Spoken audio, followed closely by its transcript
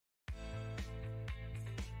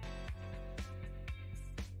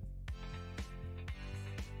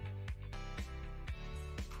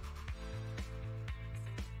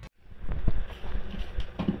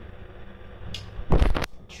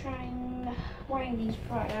wearing these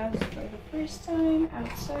Pradas for the first time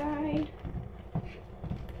outside.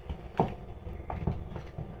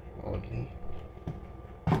 Oddly.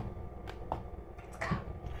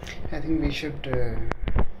 I think we should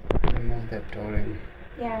remove that towel.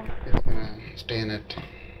 Yeah. It's gonna stain it.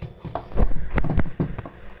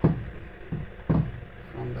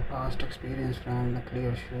 From the past experience from the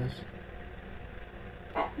clear shoes.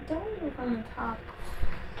 Don't look on the top.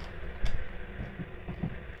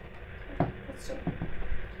 Let's do it.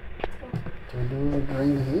 Can you do a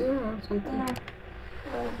drawing here or something? No.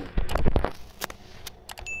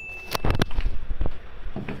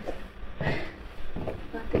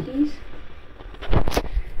 Look at these.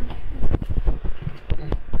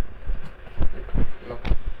 Look.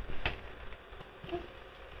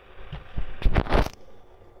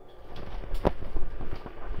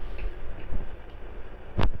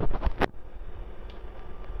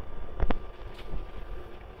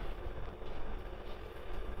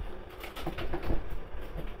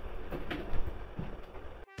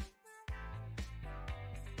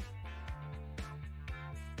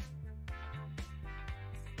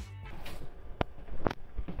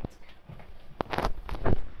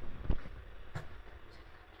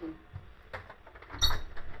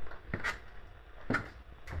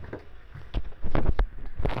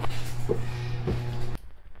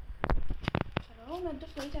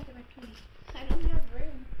 I don't have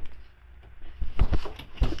room.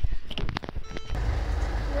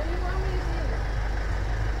 Where do you want me to do?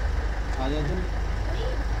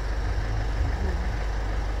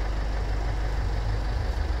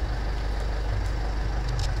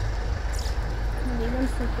 I'm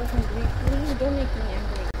super hungry. Please don't make me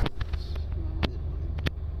angry.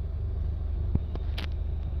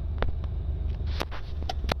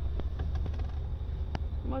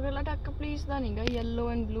 Magala takka please da nahi ga yellow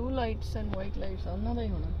and blue lights and white lights ਉਹਨਾਂ ਦਾ ਹੀ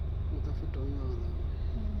ਹੋਣਾ.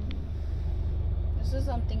 This is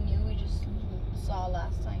something new we just saw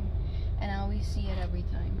last time and now we see it every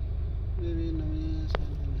time.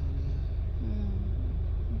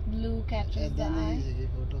 Blue catches the eye.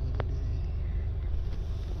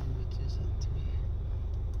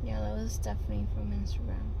 Yeah, that was Stephanie from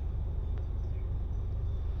Instagram.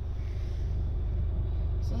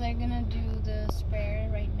 So they're gonna do the spare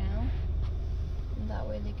right now. And that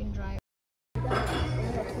way they can dry.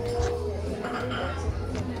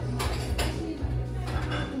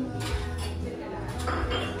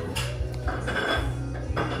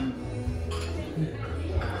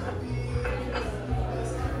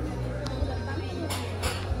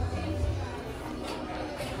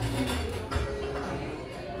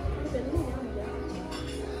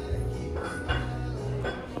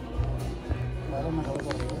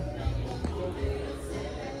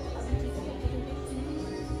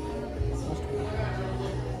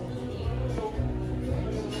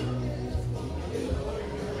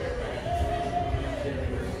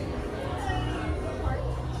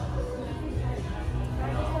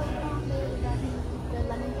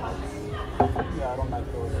 Yeah, I don't like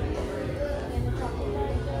those.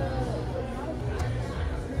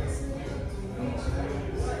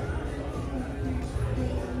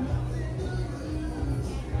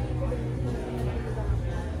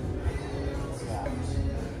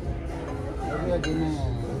 Maybe again,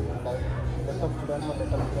 like let of student or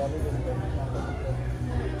let of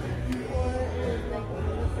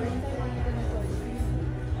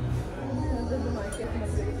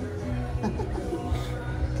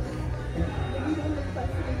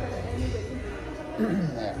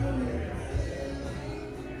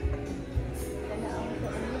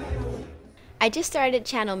I just started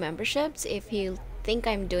channel memberships. If you think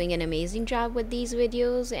I'm doing an amazing job with these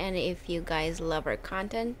videos and if you guys love our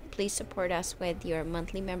content, please support us with your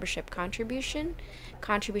monthly membership contribution.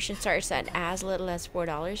 Contribution starts at as little as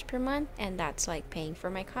 $4 per month, and that's like paying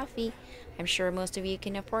for my coffee. I'm sure most of you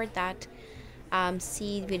can afford that.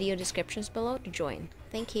 See video descriptions below to join.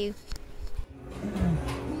 Thank you.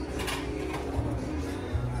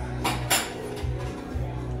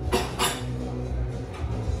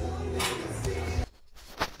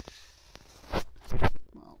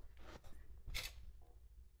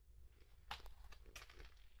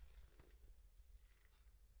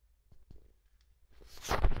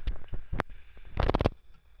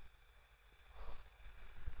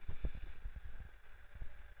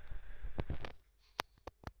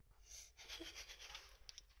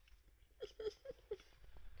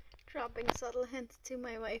 Dropping subtle hints to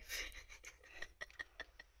my wife.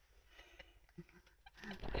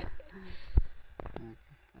 Okay,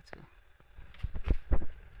 let's go.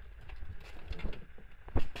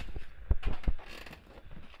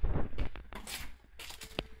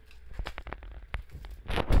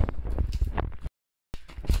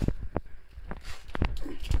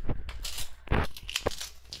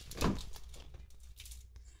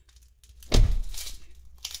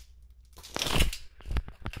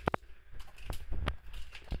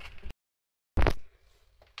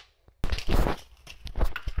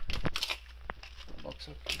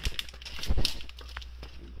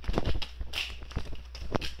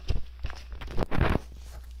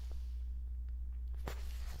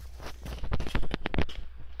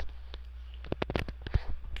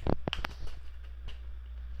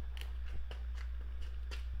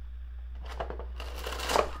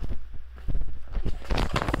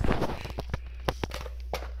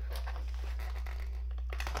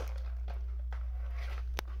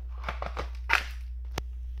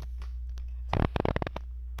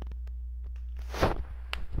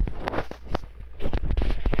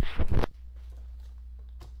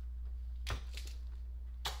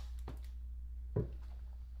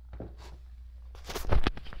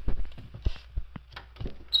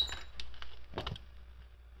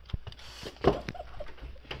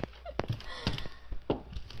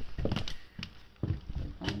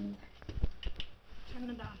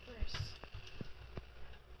 Canada first.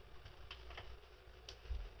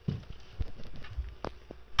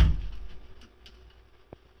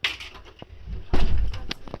 I forgot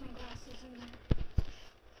to leave my glasses in there.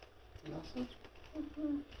 Glasses?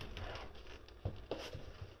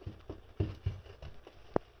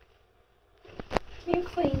 Can you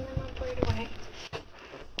clean them up right away?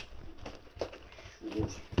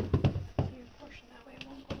 Shoes.